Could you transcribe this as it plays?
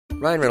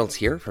Ryan Reynolds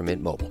here from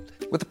Mint Mobile.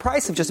 With the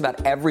price of just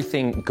about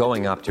everything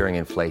going up during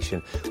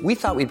inflation, we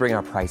thought we'd bring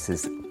our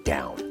prices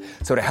down.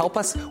 So to help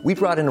us, we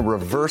brought in a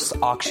reverse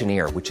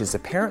auctioneer, which is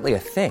apparently a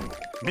thing.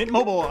 Mint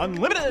Mobile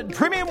Unlimited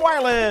Premium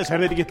Wireless. How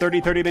to get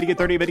 30, 30, bit to get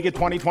 30, bit to get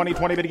 20, 20,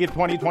 20, bit to get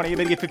 20, 20,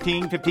 bit to get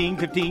 15, 15,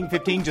 15,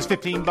 15, just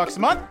 $15 a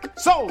month?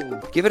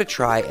 Sold! Give it a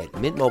try at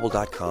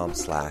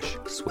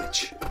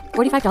mintmobile.com/switch.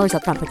 $45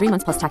 up front for 3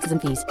 months plus taxes and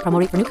fees. Promo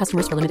rate for new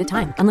customers for limited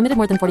time. Unlimited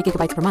more than 40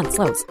 gigabytes per month.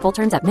 Slows full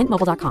terms at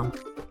mintmobile.com.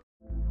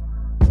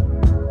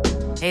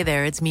 Hey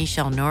there, it's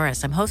Michelle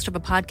Norris. I'm host of a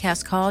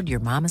podcast called Your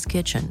Mama's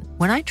Kitchen.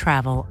 When I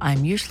travel,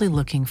 I'm usually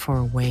looking for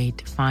a way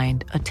to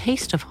find a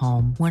taste of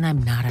home when I'm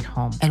not at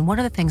home. And one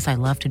of the things I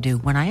love to do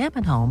when I am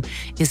at home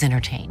is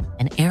entertain.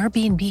 And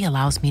Airbnb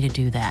allows me to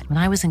do that. When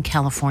I was in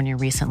California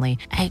recently,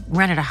 I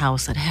rented a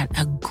house that had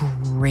a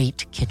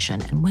great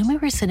kitchen. And when we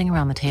were sitting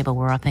around the table,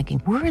 we're all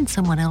thinking, we're in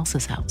someone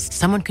else's house.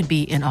 Someone could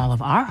be in all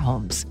of our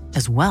homes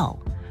as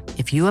well.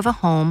 If you have a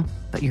home,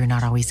 but you're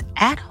not always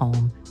at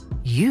home,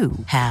 you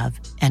have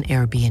an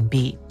Airbnb.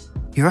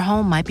 Your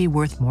home might be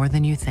worth more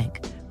than you think.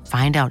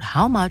 Find out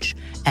how much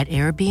at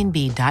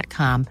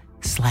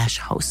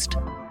airbnb.com/host.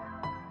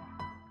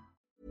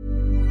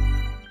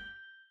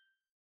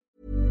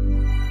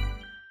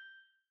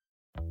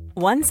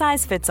 One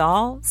size fits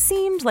all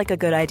seemed like a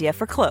good idea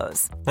for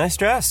clothes. Nice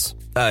dress.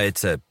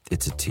 It's a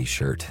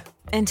t-shirt.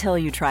 Until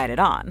you tried it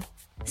on.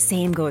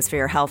 Same goes for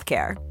your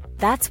healthcare.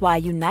 That's why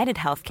United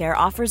Healthcare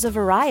offers a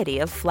variety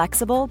of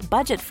flexible,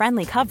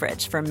 budget-friendly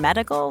coverage for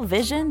medical,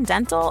 vision,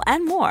 dental,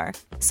 and more.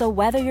 So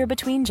whether you're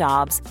between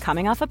jobs,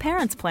 coming off a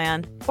parent's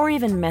plan, or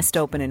even missed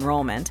open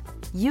enrollment,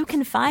 you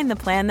can find the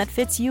plan that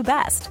fits you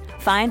best.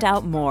 Find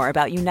out more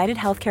about United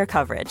Healthcare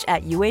coverage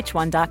at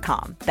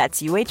uh1.com.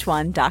 That's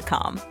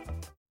uh1.com.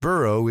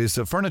 Burrow is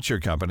a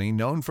furniture company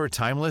known for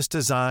timeless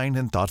design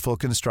and thoughtful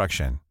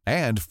construction,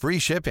 and free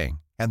shipping,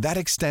 and that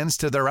extends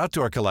to their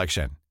outdoor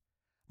collection.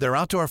 Their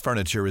outdoor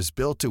furniture is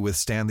built to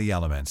withstand the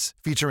elements,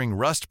 featuring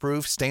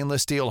rust-proof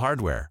stainless steel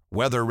hardware,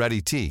 weather-ready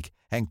teak,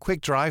 and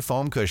quick-dry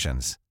foam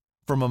cushions.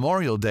 For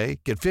Memorial Day,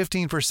 get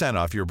 15%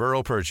 off your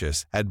Burrow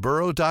purchase at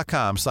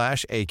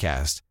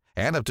burrow.com/acast,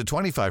 and up to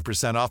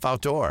 25% off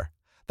outdoor.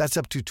 That's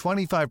up to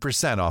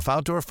 25% off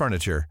outdoor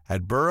furniture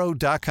at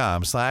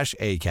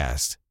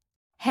burrow.com/acast.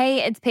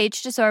 Hey, it's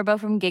Paige DeSorbo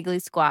from Giggly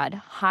Squad.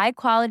 High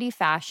quality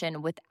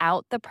fashion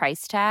without the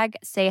price tag.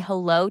 Say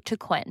hello to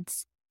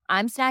Quince.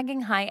 I'm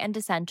snagging high-end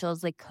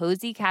essentials like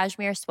cozy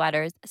cashmere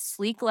sweaters,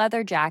 sleek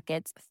leather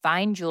jackets,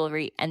 fine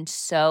jewelry, and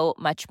so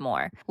much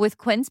more. With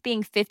Quince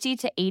being 50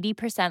 to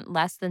 80%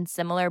 less than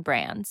similar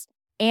brands.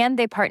 And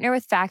they partner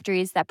with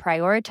factories that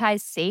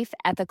prioritize safe,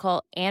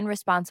 ethical, and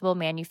responsible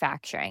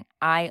manufacturing.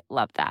 I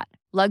love that.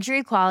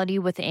 Luxury quality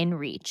within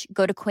reach.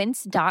 Go to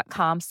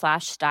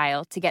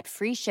quince.com/style to get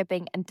free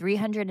shipping and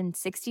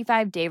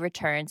 365-day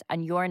returns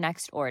on your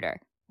next order.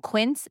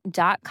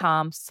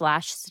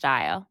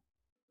 Quince.com/style.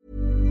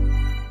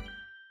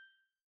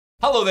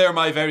 Hello there,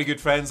 my very good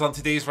friends. On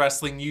today's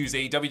wrestling news,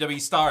 a WWE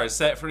star is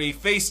set for a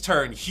face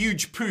turn,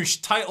 huge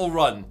push, title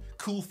run,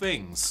 cool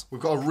things.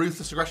 We've got a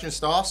Ruthless Aggression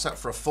star set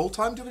for a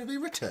full-time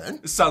WWE return.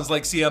 It sounds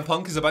like CM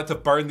Punk is about to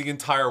burn the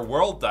entire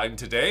world down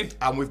today.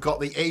 And we've got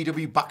the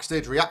AEW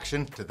backstage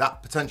reaction to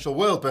that potential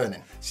world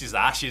burning. It's just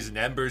ashes and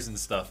embers and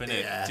stuff, isn't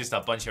it? Yeah. Just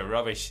a bunch of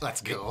rubbish. Let's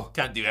go.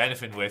 Can't do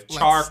anything with.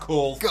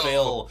 Charcoal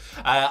Phil.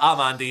 I'm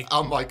Andy.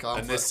 I'm Mike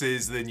Armford. And this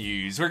is the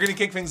news. We're going to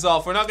kick things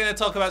off. We're not going to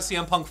talk about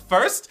CM Punk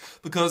first,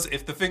 because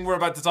if the thing we're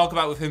about to talk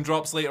about with him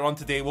drops later on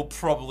today, we'll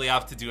probably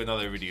have to do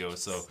another video.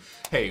 So,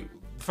 hey,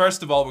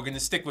 first of all, we're going to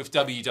stick with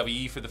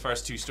WWE for the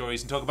first two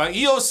stories and talk about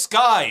Io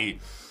Sky,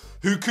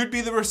 who could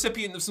be the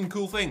recipient of some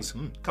cool things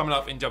coming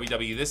up in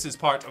WWE. This is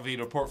part of a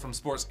report from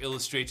Sports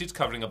Illustrated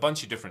covering a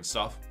bunch of different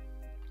stuff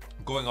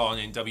going on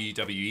in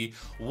WWE.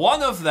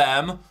 One of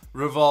them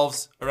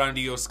revolves around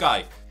Io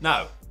Sky.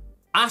 Now,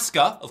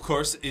 Asuka, of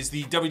course, is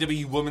the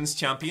WWE Women's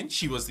Champion.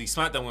 She was the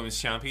SmackDown Women's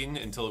Champion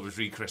until it was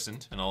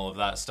rechristened and all of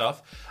that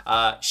stuff.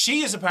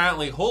 She is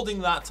apparently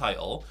holding that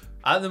title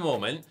at the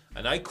moment,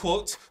 and I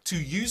quote, to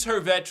use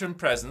her veteran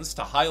presence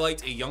to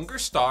highlight a younger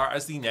star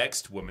as the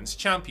next Women's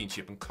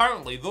Championship. And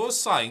currently, those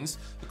signs,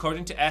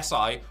 according to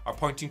SI, are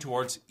pointing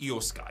towards Io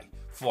Sky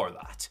for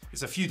that.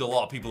 It's a feud a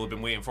lot of people have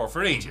been waiting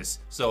for ages,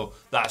 so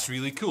that's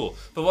really cool.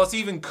 But what's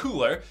even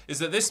cooler is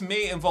that this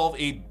may involve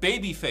a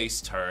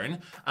babyface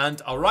turn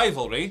and a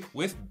rivalry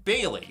with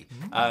Bayley,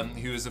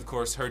 who is, of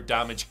course, her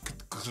damaged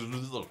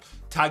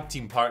tag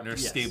team partner,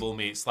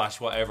 stablemate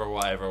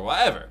 /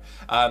 whatever.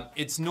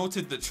 It's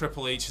noted that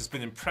Triple H has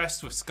been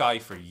impressed with Sky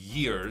for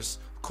years.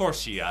 Of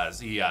course he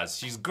has.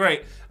 She's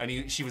great.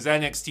 And she was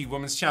NXT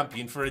Women's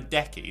Champion for a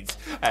decade,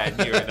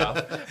 near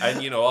enough.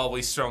 And,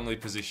 always strongly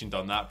positioned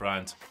on that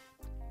brand.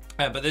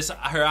 But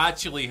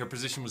her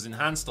position was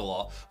enhanced a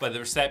lot by the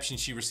reception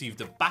she received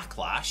at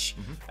Backlash,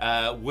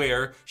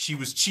 where she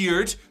was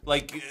cheered,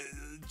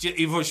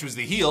 even though she was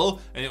the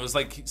heel, and it was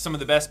like some of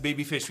the best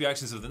babyface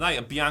reactions of the night,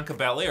 and Bianca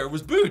Belair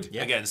was booed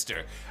against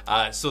her.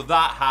 So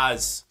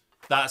that's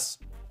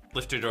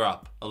lifted her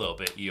up a little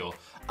bit, Io.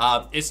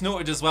 It's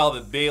noted as well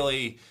that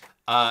Bayley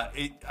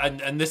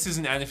And this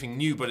isn't anything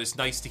new, but it's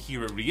nice to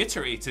hear it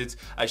reiterated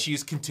as she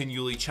is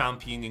continually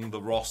championing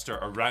the roster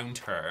around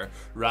her,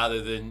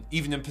 rather than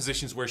even in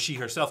positions where she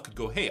herself could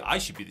go, hey, I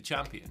should be the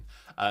champion.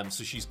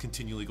 So she's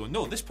continually going,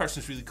 no, this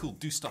person's really cool,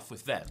 do stuff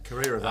with them.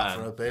 Career of that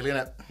for her, Bailey,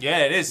 innit? Yeah,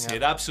 it is. Yeah.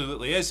 It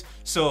absolutely is.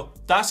 So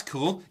that's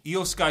cool.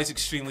 Io Sky's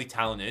extremely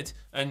talented,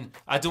 and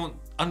I don't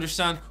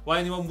understand why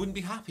anyone wouldn't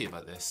be happy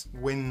about this.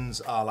 Wins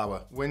all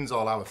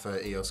hour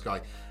for Io Sky.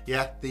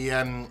 Yeah,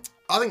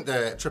 I think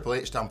the Triple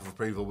H stamp of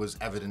approval was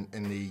evident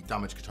in the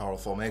Damage Guitar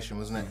formation,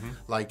 wasn't it?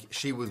 Like,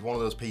 she was one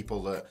of those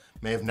people that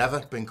may have never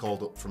been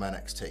called up from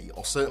NXT,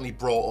 or certainly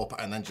brought up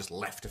and then just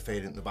left to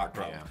fade into the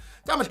background. Yeah.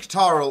 Damage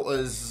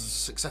Guitar's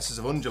successes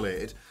have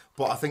undulated,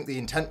 but I think the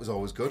intent was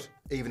always good,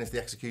 even if the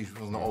execution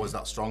was not always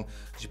that strong.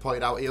 As you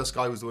pointed out, Io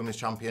Sky was the women's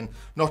champion,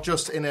 not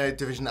just in a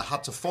division that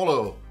had to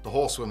follow the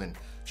horsewomen.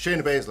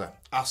 Shayna Baszler,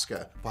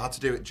 Asuka, but had to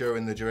do it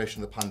during the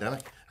duration of the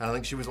pandemic. And I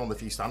think she was one of the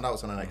few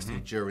standouts on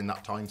NXT during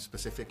that time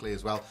specifically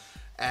as well.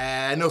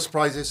 No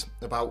surprises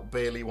about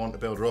Bayley wanting to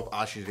build her up,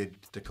 as she did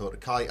Dakota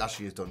Kai, as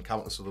she has done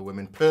countless other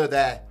women, per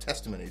their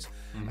testimonies.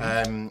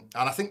 And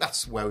I think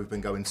that's where we've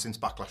been going since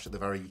Backlash at the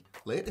very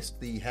latest.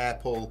 The hair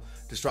pull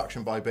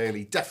distraction by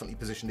Bayley definitely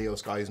positioned Io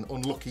Sky as an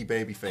unlucky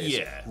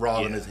babyface,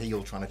 rather than as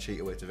heel trying to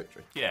cheat away to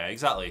victory. Yeah,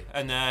 exactly.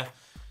 And I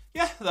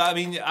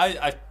mean,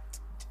 I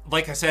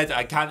like I said,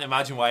 I can't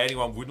imagine why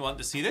anyone wouldn't want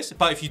to see this.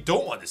 But if you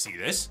don't want to see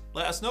this,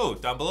 let us know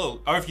down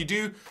below. Or if you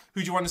do,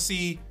 who do you want to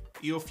see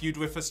Io feud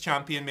with as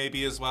champion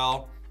maybe as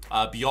well?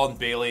 Beyond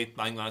Bayley,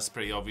 I think that's a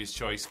pretty obvious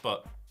choice.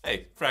 But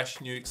hey,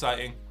 fresh, new,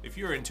 exciting. If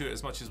you're into it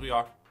as much as we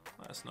are,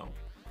 let us know.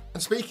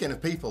 And speaking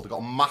of people that got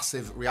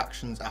massive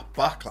reactions at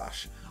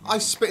Backlash, I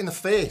spit in the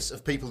face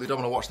of people who don't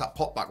want to watch that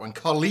pop back when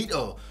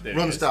Carlito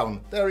runs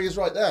down. There he is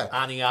right there.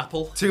 Annie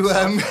Apple. To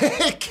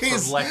make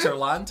his... From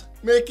Letterland.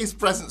 Make his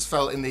presence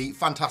felt in the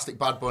fantastic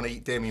Bad Bunny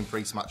Damian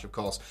Priest match, of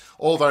course.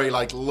 All very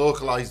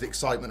localized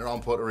excitement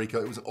around Puerto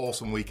Rico. It was an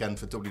awesome weekend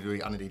for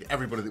WWE and indeed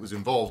everybody that was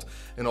involved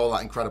in all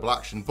that incredible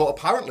action. But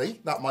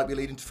apparently that might be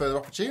leading to further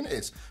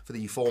opportunities for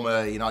the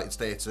former United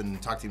States and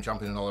tag team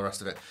champion and all the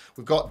rest of it.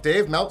 We've got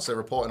Dave Meltzer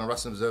reporting on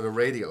Wrestling Observer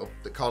Radio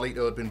that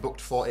Carlito had been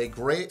booked for a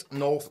Great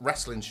North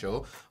Wrestling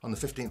show on the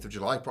 15th of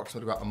July,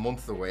 approximately about a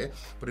month away,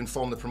 but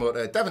informed the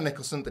promoter Devin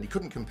Nicholson that he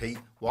couldn't compete.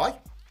 Why?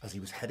 As he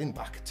was heading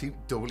back to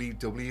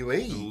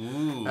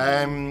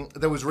WWE.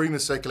 There was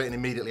rumours circulating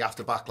immediately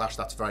after Backlash.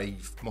 That's very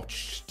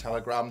much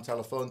telegram,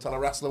 telephone,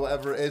 telewrestler,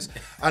 whatever it is.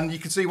 And you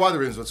can see why the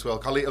rumours would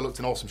swell. Carlito looked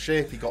in awesome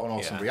shape. He got an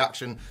awesome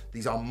reaction.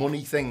 These are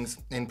money things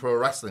in pro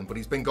wrestling, but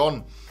he's been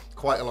gone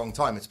quite a long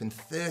time. It's been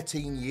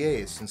 13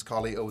 years since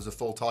Carlito was a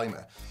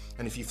full-timer.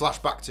 And if you flash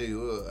back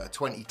to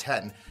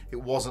 2010, it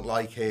wasn't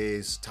like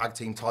his tag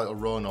team title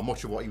run or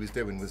much of what he was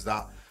doing was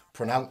that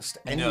pronounced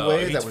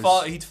anyway.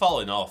 No, he'd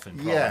fallen off in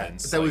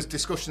prominence. There was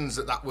discussions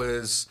that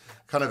was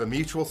kind of a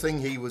mutual thing.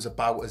 He was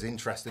about as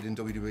interested in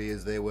WWE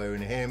as they were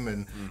in him,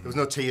 and there was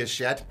no tears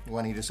shed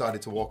when he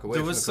decided to walk away.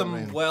 There was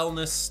some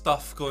wellness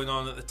stuff going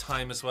on at the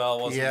time as well,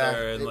 wasn't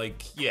there? And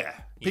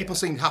people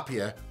seemed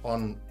happier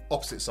on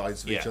opposite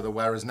sides of each other,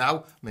 whereas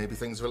now maybe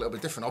things are a little bit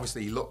different.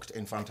 Obviously, he looked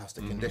in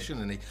fantastic condition,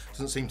 and he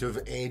doesn't seem to have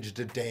aged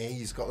a day.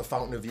 He's got the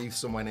Fountain of Youth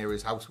somewhere near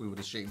his house, we would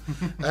assume.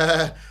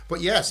 But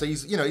yeah, so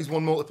he's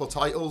won multiple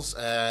titles.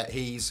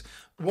 He's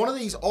one of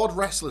these odd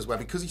wrestlers where,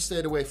 because he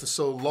stayed away for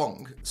so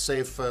long,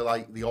 save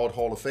for the odd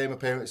Hall of Fame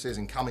appearances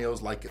and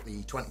cameos like at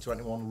the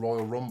 2021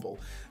 Royal Rumble,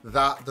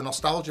 that the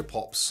nostalgia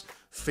pops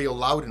feel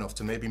loud enough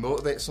to maybe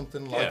motivate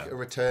something like a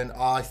return.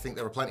 I think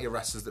there are plenty of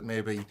wrestlers that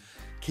maybe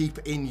keep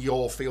in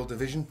your field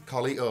division.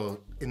 Carlito,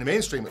 in the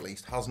mainstream at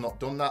least, has not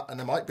done that, and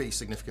there might be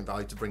significant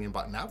value to bring him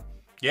back now.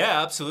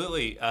 Yeah,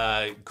 absolutely.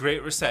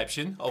 Great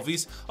reception.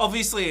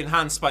 Obviously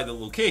enhanced by the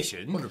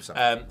location 100%.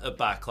 At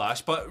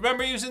Backlash. But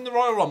remember, he was in the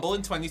Royal Rumble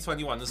in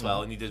 2021 as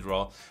well, and he did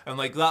Raw. And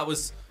that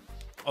was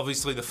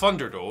obviously the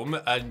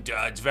Thunderdome, and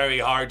it's very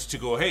hard to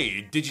go,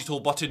 hey, digital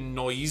button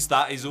noise,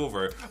 that is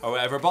over, or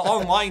whatever. But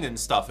online and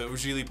stuff, it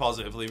was really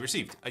positively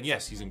received. And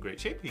yes, he's in great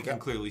shape. He can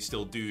clearly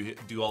still do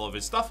all of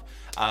his stuff.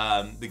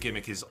 The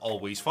gimmick is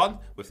always fun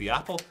with the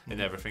apple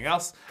and everything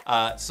else.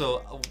 So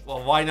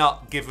why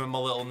not give him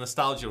a little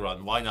nostalgia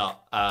run? Why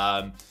not?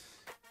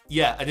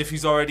 Yeah, and if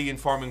he's already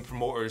informing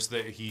promoters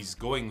that he's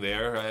going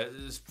there,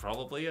 it's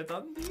probably a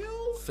done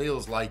deal.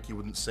 Feels like you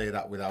wouldn't say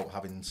that without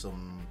having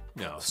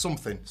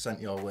something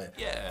sent your way.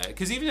 Yeah,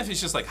 because even if it's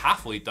just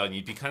halfway done,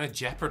 you'd be kind of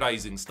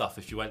jeopardizing stuff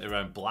if you went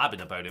around blabbing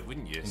about it,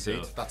 wouldn't you? Indeed.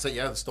 So, that's it,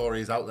 the story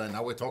is out there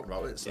now, we're talking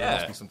about it, so there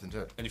must be something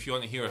to it. And if you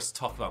want to hear us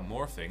talk about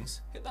more things,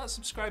 hit that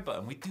subscribe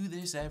button. We do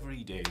this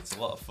every day. It's a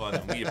lot of fun,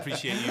 and we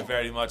appreciate you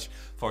very much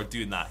for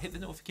doing that. Hit the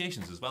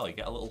notifications as well. You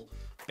get a little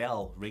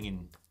bell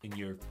ringing in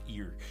your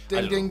ear.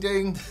 Ding, ding,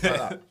 ding.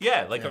 Like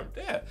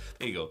there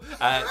you go.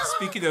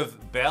 Speaking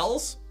of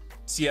bells,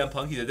 CM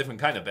Punk, he's a different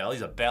kind of bell.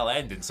 He's a bell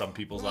end in some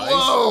people's eyes.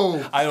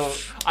 Whoa!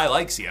 I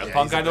like CM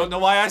Punk. I don't know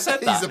why I said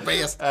that. He's a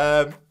beast.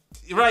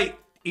 Right,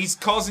 he's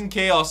causing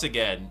chaos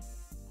again,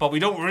 but we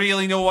don't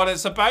really know what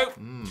it's about.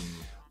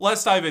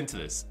 Let's dive into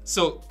this.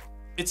 So,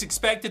 it's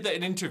expected that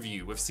an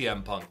interview with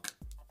CM Punk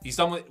He's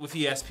done with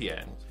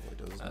ESPN.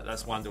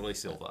 That's Wanderlei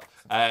Silva.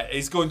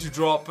 He's going to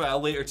drop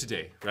later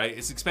today, right?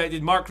 It's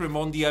expected. Mark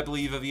Raimondi, I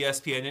believe, of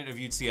ESPN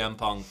interviewed CM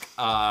Punk.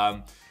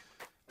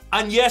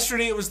 And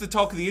yesterday it was the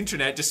talk of the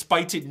internet,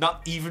 despite it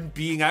not even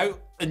being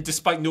out and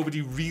despite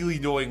nobody really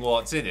knowing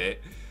what's in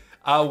it.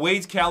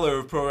 Wade Keller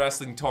of Pro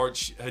Wrestling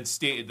Torch had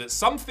stated that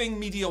something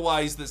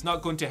media-wise that's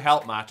not going to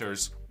help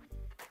matters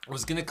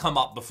was going to come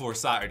up before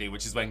Saturday,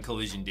 which is when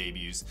Collision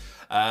debuts.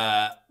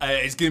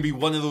 It's going to be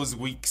one of those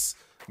weeks,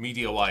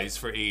 media-wise,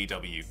 for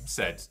AEW,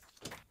 said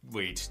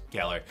Wade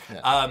Keller.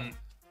 Yeah.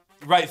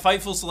 Right,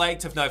 Fightful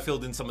Select have now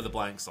filled in some of the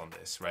blanks on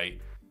this, right?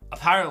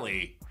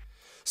 Apparently,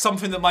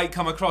 something that might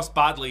come across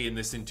badly in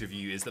this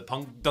interview is that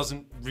Punk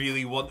doesn't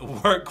really want to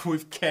work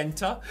with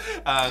Kenta.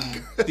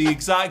 The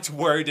exact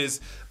word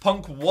is,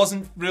 Punk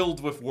wasn't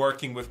thrilled with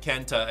working with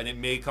Kenta, and it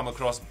may come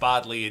across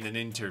badly in an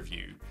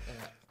interview.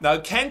 Now,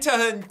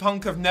 Kenta and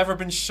Punk have never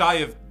been shy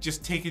of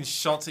just taking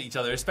shots at each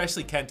other,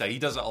 especially Kenta. He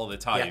does it all the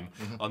time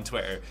on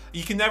Twitter.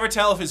 You can never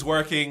tell if it's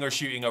working or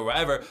shooting or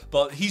whatever,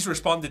 but he's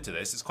responded to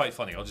this. It's quite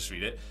funny. I'll just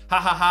read it. Ha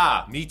ha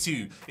ha, me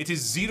too. It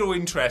is zero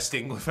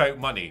interesting without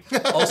money.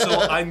 Also,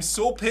 I'm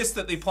so pissed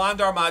that they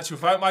planned our match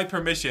without my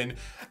permission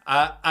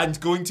and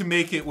going to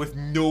make it with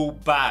no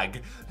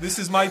bag. This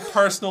is my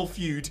personal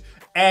feud.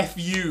 F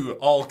you,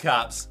 all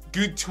caps.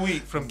 Good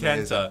tweet from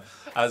Kenta,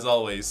 as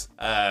always.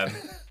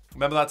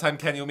 Remember that time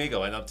Kenny Omega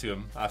went up to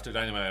him after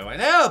Dynamite and went,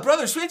 "Oh,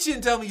 brother, Switch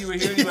didn't tell me you were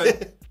here." And he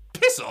went,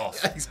 "Piss off."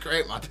 Yeah, he's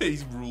great, man. He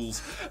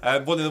rules.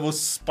 One of the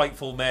most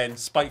spiteful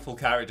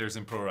characters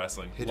in pro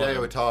wrestling.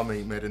 Hideo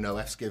Itami made a no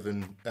F's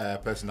given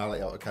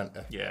personality out of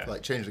Kenta. Yeah.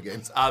 Like, changed the game.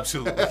 It's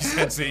absolutely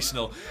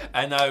sensational.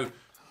 And now,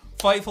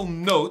 Fightful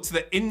notes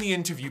that in the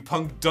interview,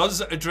 Punk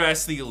does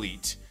address the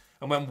Elite.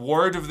 And when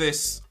word of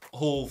this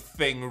whole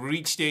thing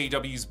reached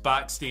AEW's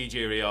backstage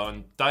area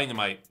on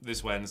Dynamite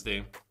this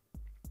Wednesday,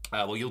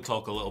 well, you'll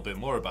talk a little bit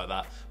more about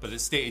that, but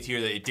it's stated here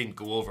that it didn't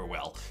go over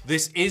well.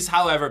 This is,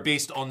 however,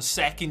 based on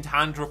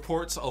second-hand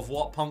reports of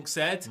what Punk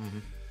said.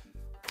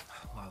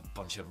 Wow, a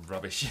bunch of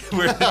rubbish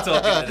we're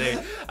talking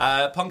today.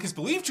 Punk is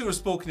believed to have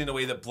spoken in a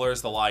way that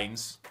blurs the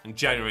lines and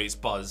generates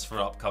buzz for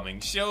upcoming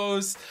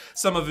shows.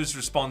 Some of his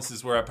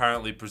responses were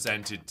apparently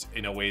presented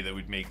in a way that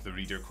would make the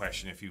reader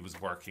question if he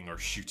was working or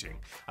shooting,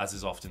 as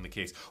is often the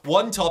case.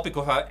 One topic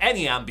without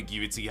any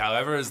ambiguity,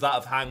 however, is that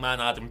of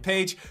Hangman Adam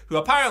Page, who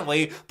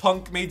apparently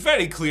Punk made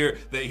very clear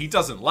that he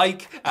doesn't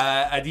like,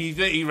 and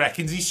he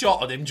reckons he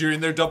shot on him during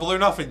their Double or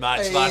Nothing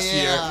match last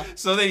year.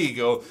 So there you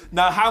go.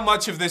 Now, how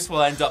much of this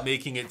will end up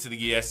making it to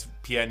the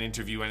ESPN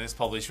interview when it's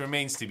published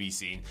remains to be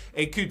seen.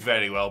 It could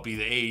very well be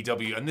that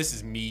AEW, and this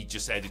is me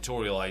just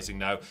editorializing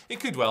now, it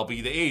could well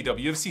be that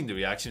AEW have seen the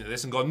reaction to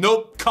this and gone,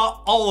 nope,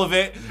 cut all of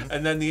it.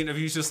 And then the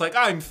interview's just like,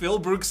 I'm Phil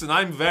Brooks and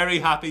I'm very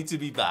happy to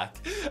be back.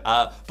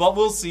 But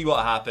we'll see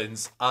what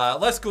happens.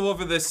 Let's go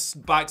over this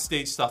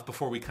backstage stuff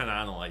before we kind of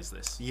analyze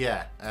this.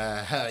 Yeah.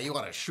 You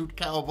want to shoot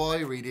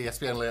Cowboy? Read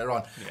ESPN later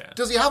on. Yeah.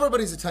 Does he have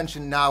everybody's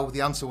attention now?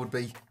 The answer would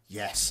be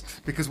yes,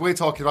 because we're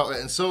talking about it,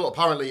 and so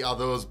apparently are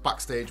those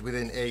backstage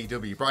within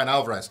AEW. Brian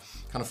Alvarez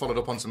kind of followed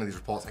up on some of these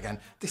reports. Again,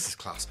 this is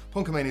class.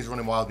 Punkamania's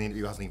running wild, the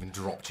interview hasn't even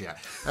dropped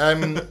yet.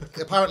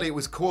 Apparently it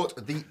was,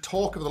 quote, the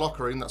talk of the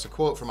locker room. That's a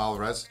quote from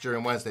Alvarez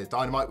during Wednesday's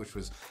Dynamite, which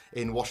was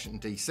in Washington,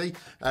 D.C.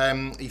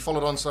 He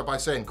followed on by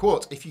saying,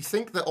 quote, if you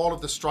think that all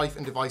of the strife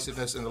and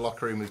divisiveness in the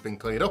locker room has been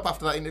cleared up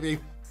after that interview,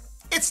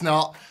 it's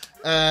not.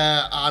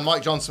 And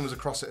Mike Johnson was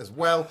across it as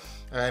well,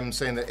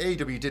 saying that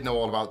AEW did know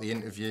all about the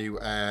interview,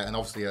 and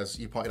obviously, as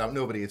you pointed out,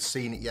 nobody had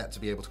seen it yet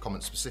to be able to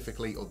comment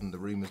specifically, other than the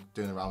rumours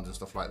doing around and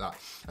stuff like that.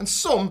 And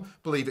some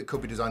believe it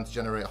could be designed to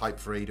generate hype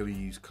for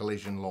AEW's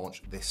Collision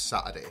launch this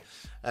Saturday.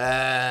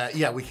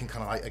 Yeah, we can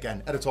kind of, like,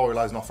 again,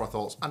 editorialise and offer our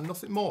thoughts, and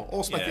nothing more,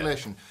 or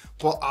speculation. Yeah.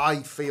 But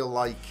I feel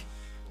like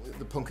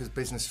the Punk is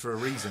business for a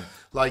reason.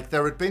 Like,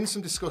 there had been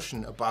some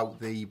discussion about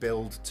the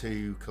build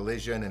to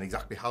Collision and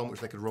exactly how much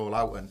they could roll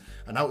out, and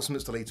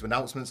announcements to lead to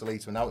announcements to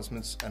lead to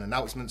announcements and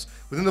announcements.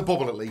 Within the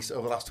bubble, at least,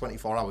 over the last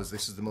 24 hours,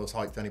 this is the most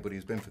hyped anybody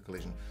who's been for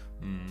Collision.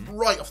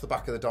 Right off the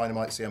back of the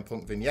Dynamite CM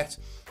Punk vignette,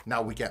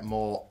 now we get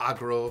more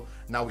aggro.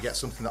 Now we get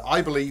something that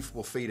I believe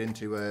will feed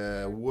into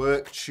a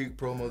work shoot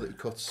promo that he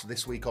cuts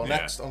this week or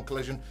next on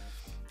Collision.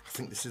 I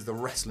think this is the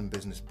wrestling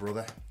business,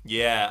 brother.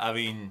 Yeah, I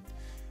mean,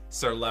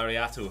 Sir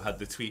Lariato had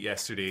the tweet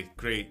yesterday.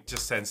 Great,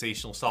 just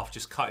sensational stuff,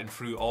 just cutting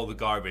through all the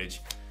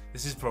garbage.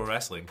 This is pro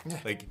wrestling. Yeah.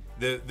 Like,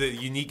 the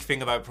unique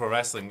thing about pro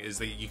wrestling is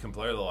that you can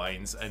blur the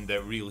lines and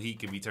that real heat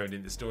can be turned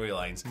into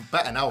storylines.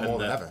 Better now more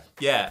than ever.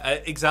 Yeah,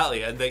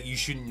 exactly. And that you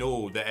should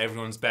know that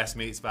everyone's best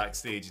mates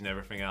backstage and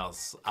everything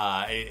else.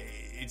 I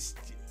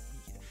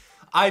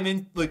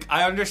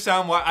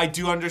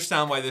do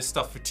understand why this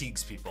stuff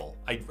fatigues people.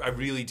 I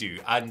really do.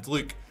 And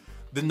look,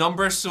 the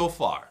numbers so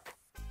far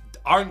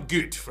aren't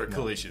good for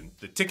Collision.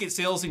 The ticket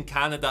sales in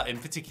Canada in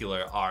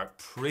particular are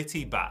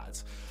pretty bad.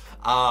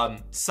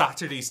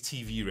 Saturday's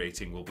TV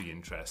rating will be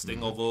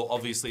interesting, although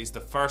obviously it's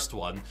the first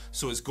one,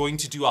 so it's going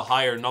to do a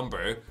higher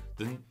number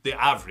than the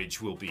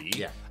average will be.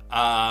 Yeah.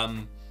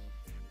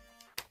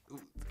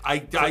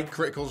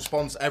 critical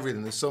response,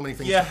 everything. There's so many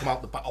things that come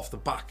out off the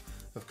back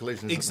of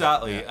Collision.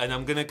 Exactly, and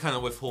I'm going to kind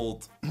of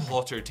withhold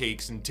hotter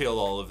takes until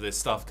all of this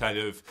stuff kind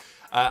of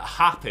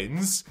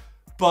happens,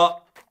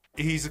 but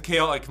he's a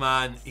chaotic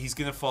man. He's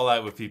going to fall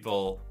out with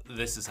people.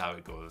 This is how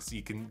it goes.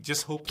 You can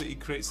just hope that he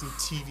creates some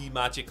TV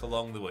magic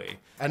along the way.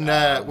 And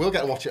we'll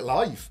get to watch it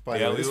live, by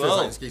the way. We will.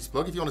 Like excuse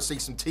plug. If you want to see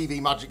some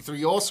TV magic through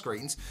your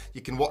screens,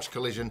 you can watch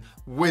Collision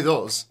with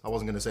us. I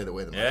wasn't going to say that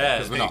we're the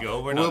there you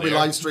go. We'll be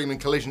live streaming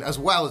Collision, as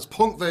well as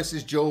Punk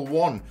versus Joe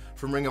 1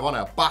 from Ring of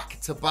Honor, back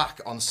to back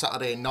on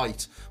Saturday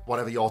night,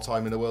 whatever your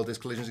time in the world is.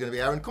 Collision's going to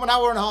be airing. Come an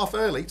hour and a half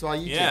early to our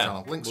YouTube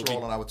channel. Links are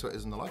all on our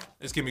Twitters and the like.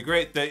 It's going to be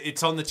great.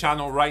 It's on the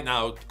channel right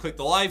now. Click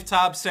the live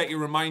tab, set your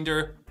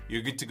reminder.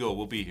 You're good to go.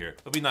 We'll be here.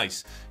 It'll be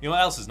nice. You know what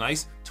else is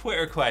nice?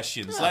 Twitter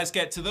questions. Yeah. Let's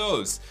get to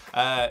those.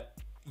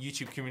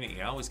 YouTube community.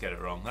 I always get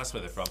it wrong. That's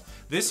where they're from.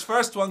 This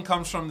first one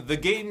comes from The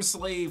Game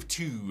Slave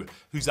 2,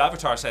 whose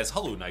avatar says,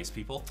 "Hello, nice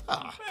people."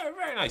 Very,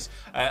 very nice.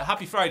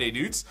 Happy Friday,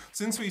 dudes.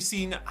 Since we've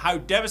seen how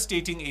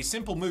devastating a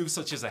simple move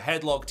such as a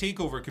headlock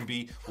takeover can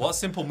be, what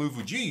simple move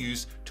would you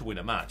use to win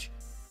a match?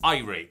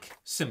 Eye rake.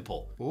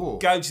 Simple. Ooh.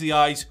 Gouge the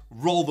eyes,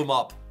 roll them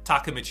up,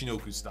 Taka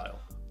Michinoku style.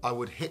 I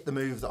would hit the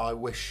move that I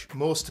wish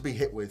most to be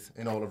hit with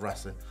in all of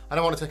wrestling. I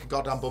don't want to take a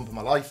goddamn bump in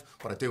my life,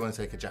 but I do want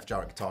to take a Jeff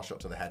Jarrett guitar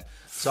shot to the head.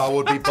 So I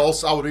would be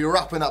I would be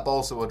wrapping that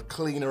balsa wood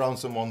clean around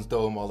someone's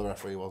dome while the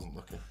referee wasn't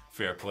looking.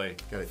 Fair play.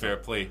 Fair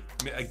play.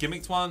 A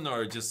gimmicked one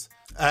or just...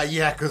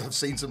 yeah, because I've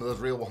seen some of those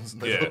real ones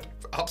and they look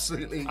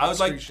absolutely I'd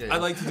like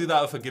to do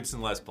that with a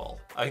Gibson Les Paul.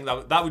 I think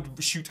that would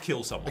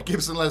kill someone. A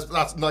Gibson Les Paul,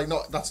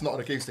 that's not an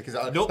acoustic, is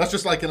it? Nope. That's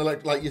just like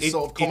your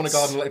sort of common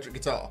garden electric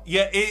guitar.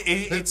 Yeah,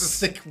 it's a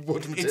sick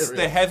wood material. It's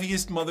the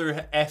heaviest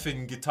mother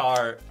effing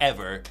guitar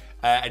ever,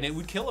 and it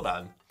would kill a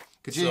man.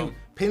 Could you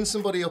pin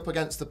somebody up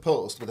against the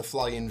post with a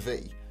flying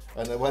V?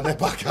 And then when they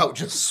back out,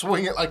 just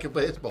swing it like a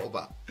baseball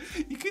bat.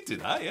 You could do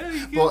that,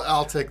 yeah. But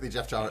I'll take the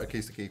Jeff Jarrett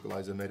acoustic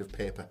equalizer made of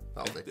paper.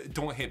 That'll be.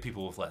 Don't hit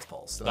people with Les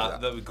Pauls.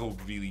 That would go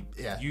really...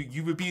 Yeah.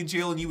 You would be in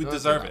jail and you would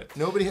deserve it.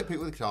 Nobody hit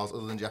people with guitars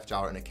other than Jeff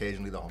Jarrett and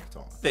occasionally the honky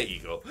tonk. There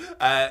you go.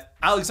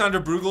 Alexander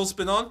Brugel's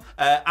been on.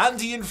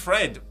 Andy and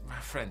Fred.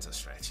 Friend's a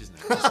stretch, isn't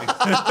it?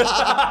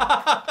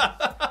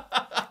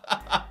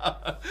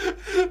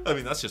 I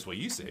mean, that's just what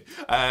you say.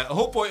 I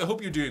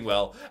hope you're doing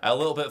well. A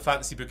little bit of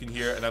fantasy booking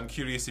here, and I'm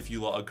curious if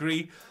you lot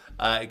agree.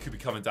 It could be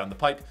coming down the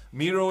pipe.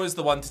 Miro is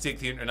the one to take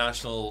the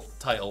international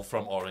title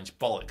from Orange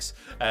Bollocks.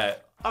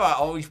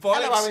 Hello, Orange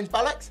Bollocks. Hello, Orange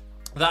Bollocks.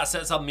 That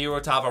sets up Miro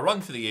to have a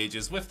run for the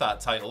ages with that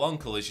title on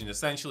Collision,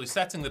 essentially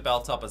setting the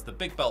belt up as the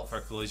big belt for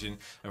Collision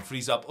and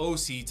frees up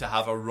OC to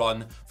have a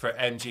run for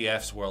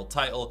MJF's world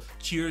title.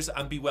 Cheers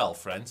and be well,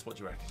 friends. What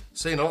do you reckon?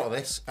 Seeing a lot of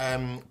this,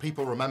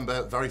 people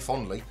remember very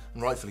fondly,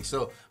 and rightfully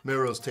so,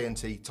 Miro's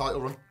TNT title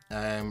run.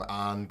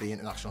 And the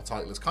international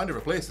title has kind of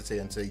replaced the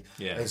TNT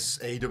as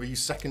AEW's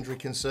secondary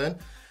concern.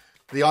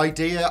 The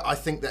idea, I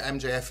think, that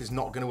MJF is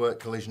not going to work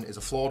Collision is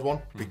a flawed one,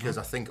 because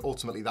I think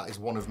ultimately that is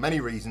one of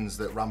many reasons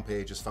that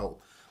Rampage has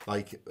felt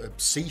like a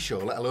C show,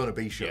 let alone a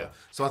B show. Yeah.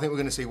 So I think we're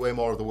going to see way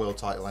more of the world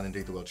title and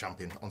indeed the world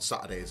champion on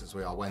Saturdays as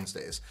we are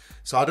Wednesdays.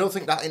 So I don't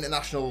think that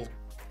international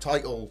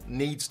title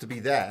needs to be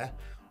there,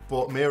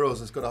 but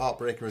Miro's as good a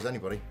heartbreaker as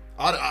anybody.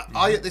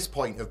 I at this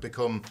point have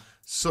become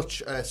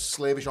such a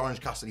slavish Orange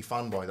Cassidy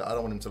fanboy that I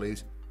don't want him to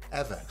lose.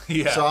 Ever.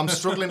 Yeah. So I'm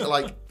struggling to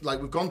like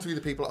we've gone through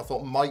the people that I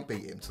thought might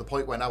beat him to the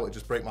point where now it would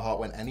just break my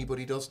heart when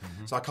anybody does.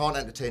 So I can't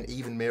entertain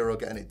even Miro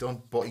getting it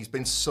done, but he's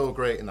been so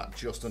great in that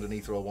just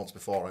underneath role once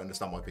before. I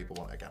understand why people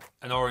want it again.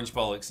 And Orange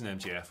Bollocks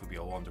and MJF would be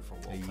a wonderful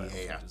world title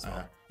as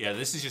well. Yeah,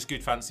 this is just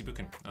good fantasy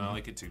booking, and I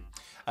like it too.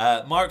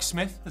 Mark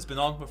Smith has been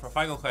on with our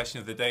final question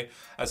of the day,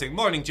 saying,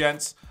 "Morning,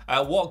 gents.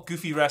 What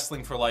goofy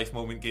wrestling for life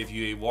moment gave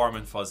you a warm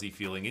and fuzzy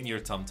feeling in your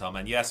tum-tum?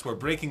 And yes, we're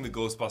breaking the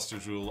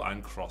Ghostbusters rule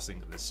and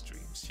crossing the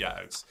streams."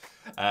 Shout-outs.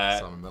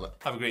 Simon Miller.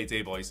 Have a great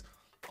day, boys.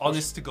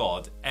 Honest to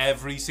God,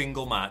 every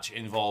single match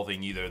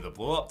involving either the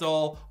blow-up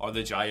doll or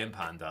the giant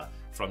panda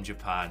from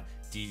Japan,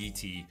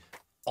 DDT,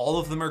 all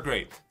of them are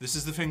great. This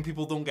is the thing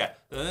people don't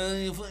get.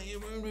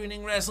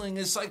 Ruining wrestling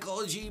is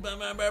psychology.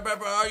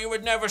 You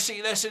would never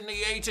see this in the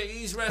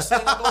 80s.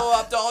 Wrestling a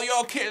blow-up doll.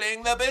 You're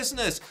killing the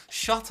business.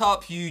 Shut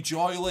up, you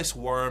joyless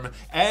worm.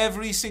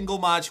 Every single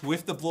match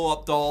with the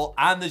blow-up doll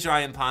and the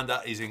giant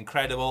panda is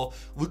incredible.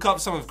 Look up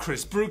some of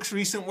Chris Brooks'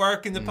 recent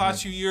work in the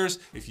past few years,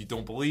 if you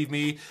don't believe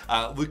me.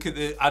 Look at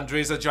the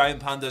Andreza Giant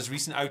Panda's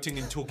recent outing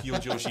in Tokyo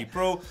Joshi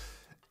Pro.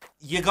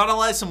 You gotta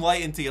let some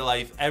light into your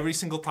life. Every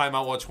single time I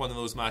watch one of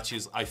those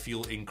matches, I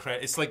feel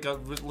incredible. It's like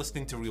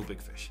listening to Real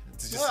Big Fish.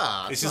 It's just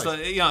like,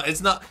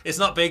 it's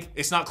not big,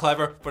 it's not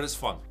clever, but it's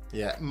fun.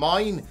 Yeah,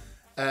 mine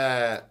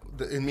that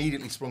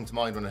immediately sprung to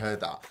mind when I heard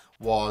that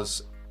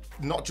was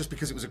not just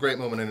because it was a great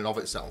moment in and of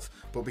itself,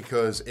 but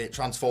because it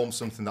transformed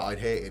something that I'd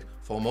hated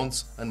for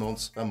months and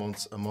months and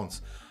months and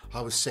months. I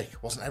was sick,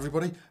 wasn't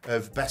everybody?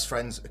 Of best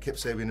friends, Kip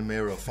Sabian and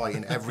Miro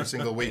fighting every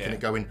single week and it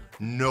going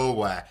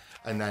nowhere.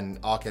 and then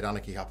Arcade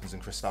Anarchy happens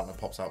and Chris Statler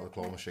pops out with a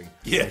claw machine.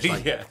 Yeah, And she's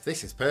like, yeah.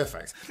 This is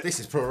perfect. This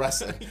is pro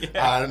wrestling.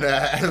 And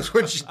it was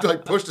when she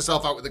like pushed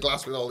herself out with the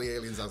glass with all the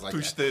aliens. I was like,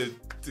 Push the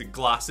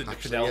glass into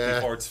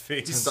Penelope Ford's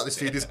face. Turns out this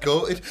feud is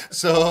goated.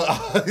 So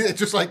it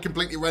just like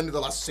completely rendered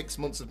the last 6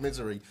 months of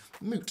misery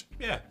moot.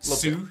 Yeah.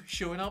 Loved Sue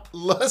showing up.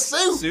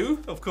 Sue. Sue,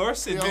 of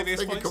course, in various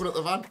thing points. coming up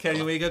the van.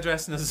 Kenny Omega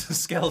dressing as a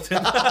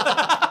skeleton.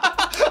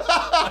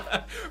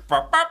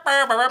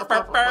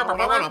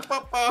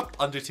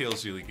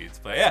 Undertale's really good.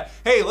 But yeah,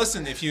 hey,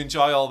 listen, if you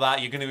enjoy all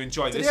that, you're going to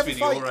enjoy this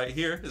video right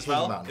here as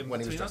well. He-Man when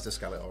he was dressed as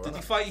Skeletor. Did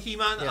he fight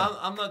He-Man? Yeah.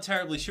 I'm not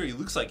terribly sure. He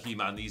looks like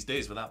He-Man these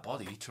days with that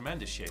body.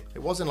 Tremendous shape.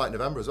 It was in like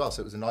November as well,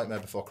 so it was a nightmare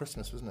before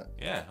Christmas, wasn't it?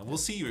 Yeah, and we'll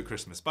see you at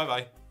Christmas.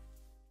 Bye-bye.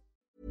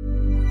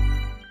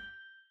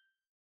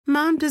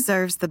 Mom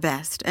deserves the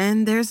best,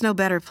 and there's no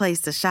better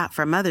place to shop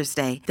for Mother's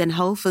Day than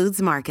Whole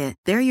Foods Market.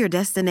 They're your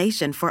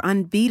destination for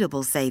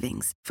unbeatable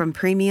savings, from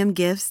premium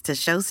gifts to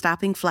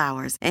show-stopping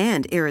flowers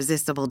and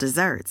irresistible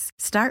desserts.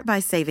 Start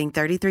by saving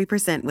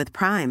 33% with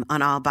Prime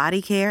on all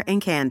body care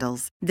and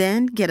candles.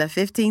 Then get a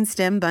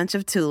 15-stem bunch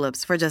of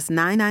tulips for just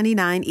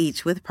 $9.99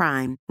 each with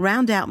Prime.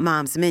 Round out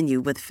Mom's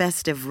menu with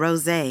festive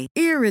rosé,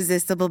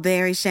 irresistible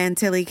berry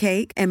chantilly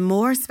cake, and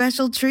more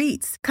special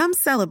treats. Come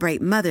celebrate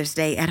Mother's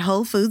Day at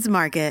Whole Foods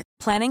Market.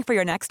 Planning for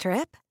your next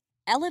trip?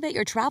 Elevate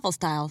your travel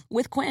style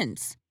with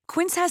Quince.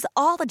 Quince has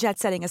all the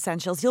jet-setting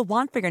essentials you'll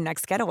want for your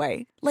next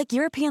getaway, like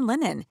European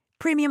linen,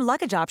 premium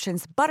luggage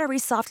options, buttery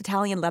soft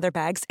Italian leather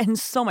bags, and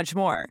so much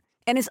more.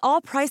 And is all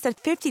priced at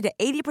 50 to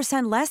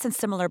 80% less than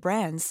similar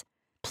brands.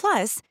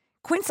 Plus,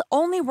 Quince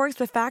only works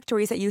with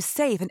factories that use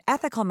safe and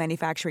ethical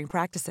manufacturing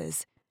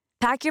practices.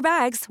 Pack your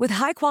bags with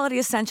high-quality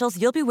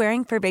essentials you'll be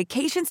wearing for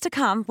vacations to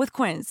come with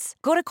Quince.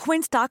 Go to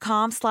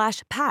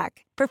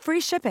quince.com/pack for free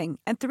shipping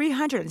and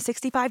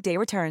 365-day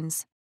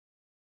returns.